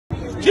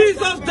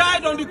Jesus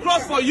died on the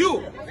cross for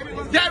you.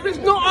 There is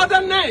no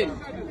other name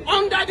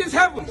under these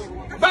heavens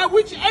by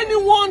which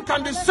anyone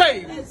can be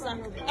saved,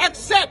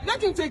 except,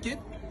 let him take it,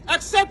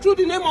 except through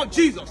the name of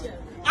Jesus.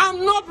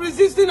 I'm not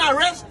resisting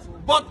arrest,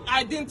 but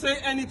I didn't say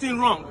anything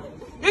wrong.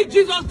 If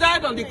Jesus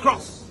died on the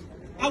cross,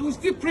 I will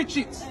still preach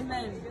it.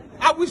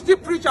 I will still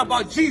preach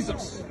about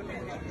Jesus.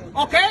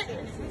 Okay?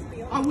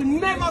 I will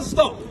never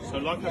stop. So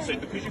like I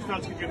said, because you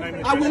can't give your name and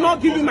address, I will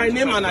not give you my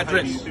name and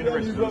address.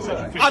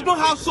 I don't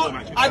have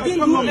I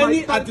didn't do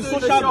any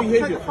antisocial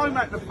behavior. Take the phone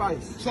out the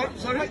face.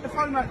 Sorry? Take the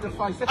phone out the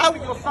face. That's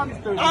what your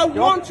son's doing. I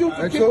want you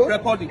to keep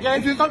recording. Yeah,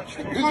 if you don't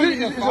stick the phone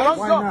in your face.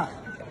 Why not?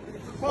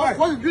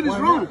 What is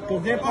wrong?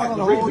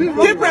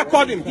 Keep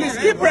recording, please.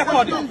 Keep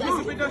recording.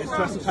 it's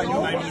just to take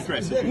your name and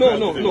address. No.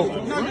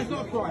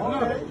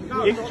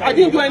 I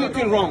didn't do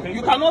anything wrong.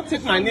 You cannot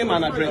take my name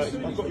and address.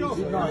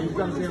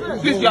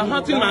 Please, you are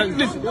hurting my.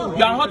 Please, you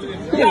are hurting.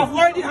 You have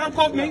already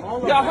handcuffed me. You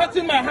are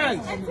hurting my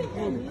hands.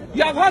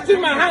 You are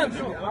hurting my hands.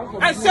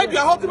 I said you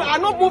are hurting.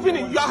 I'm not moving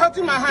it. You are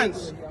hurting my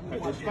hands.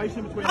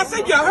 I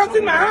said you are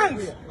hurting my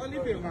hands.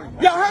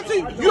 You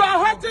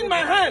are hurting my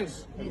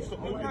hands.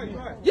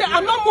 Yeah,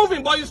 I'm not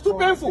moving, but it's too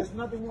painful.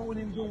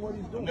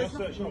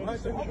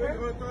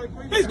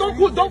 Please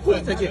don't pull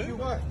it again.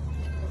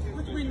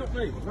 What do we not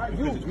do? Right,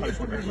 you. What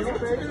do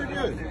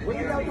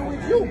you do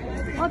with you?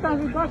 What has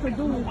it got to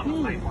do with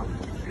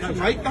you?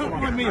 Mate, don't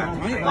mind me up,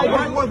 mate.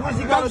 What's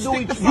he got to do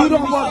with you? You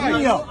don't want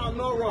me up. I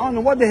don't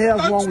know what the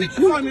hell's wrong with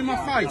you. Don't stick the phone in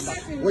my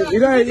face.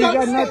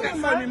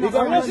 You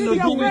got nothing to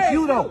do with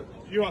you, though.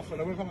 You are,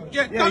 fella.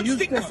 Yeah, don't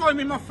stick the phone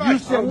in my face. You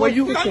said, well,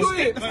 you don't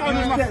stick the phone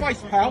in my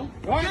face, pal.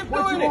 Right?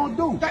 What you gonna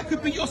do? That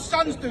could be your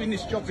son's doing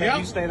this job here.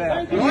 You stay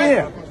there.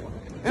 Yeah.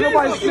 Ain't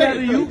nobody scared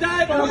of you.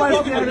 Nobody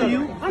scared of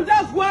you. And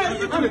that's why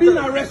I'm being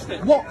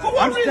arrested. What? For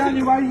what I'm reason?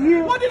 standing right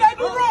here. What did I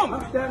do wrong?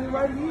 I'm standing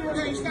right here.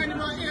 Yeah, you're standing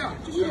right here.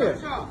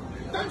 Yeah.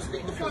 Don't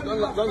stick the phone in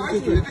my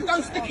face.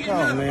 Don't stick it in Oh,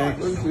 my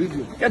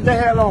man. Get the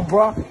hell on,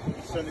 bro.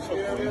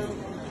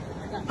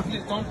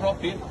 Please don't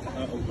drop it.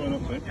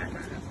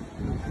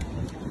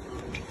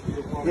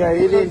 Yeah,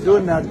 he didn't do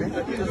nothing.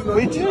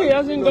 He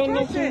hasn't done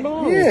nothing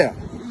wrong. Yeah.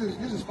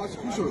 This is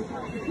constitutional.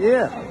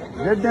 Yeah.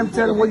 Let them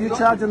tell him what you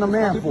charging the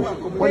man for.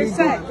 What They he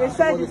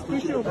said it's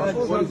issue.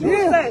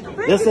 Yeah.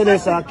 They said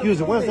it's an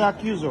accuser. Where's the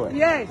accuser at?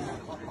 Yes.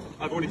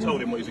 I've already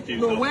told him what he's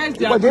accused So of. where's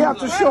the But they have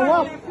to show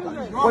up.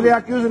 What they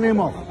accusing him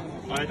of?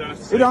 I don't have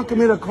to He say. don't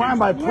commit a crime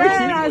by Where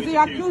preaching. is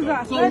the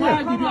accuser? So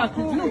why did you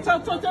accuse? No,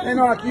 tell Ain't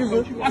no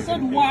accuser. I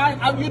said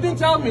why? You didn't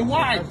tell me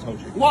why.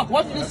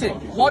 What did you say?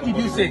 What did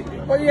you say?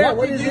 But yeah, what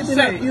what did is you it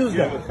say? accused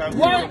You of? have a family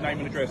Why? name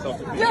and address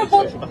after Yeah,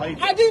 but social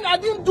behaviour. I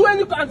didn't do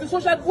any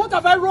antisocial. What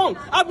have I wrong?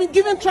 I've been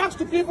giving tracts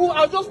to people.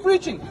 I was just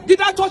preaching. Did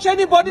I touch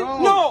anybody?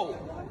 No.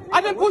 I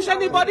didn't push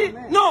anybody?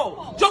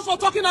 No. Just for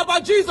talking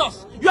about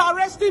Jesus. You are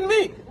arresting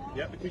me.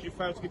 Yeah, because you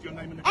failed to give your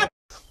name and address.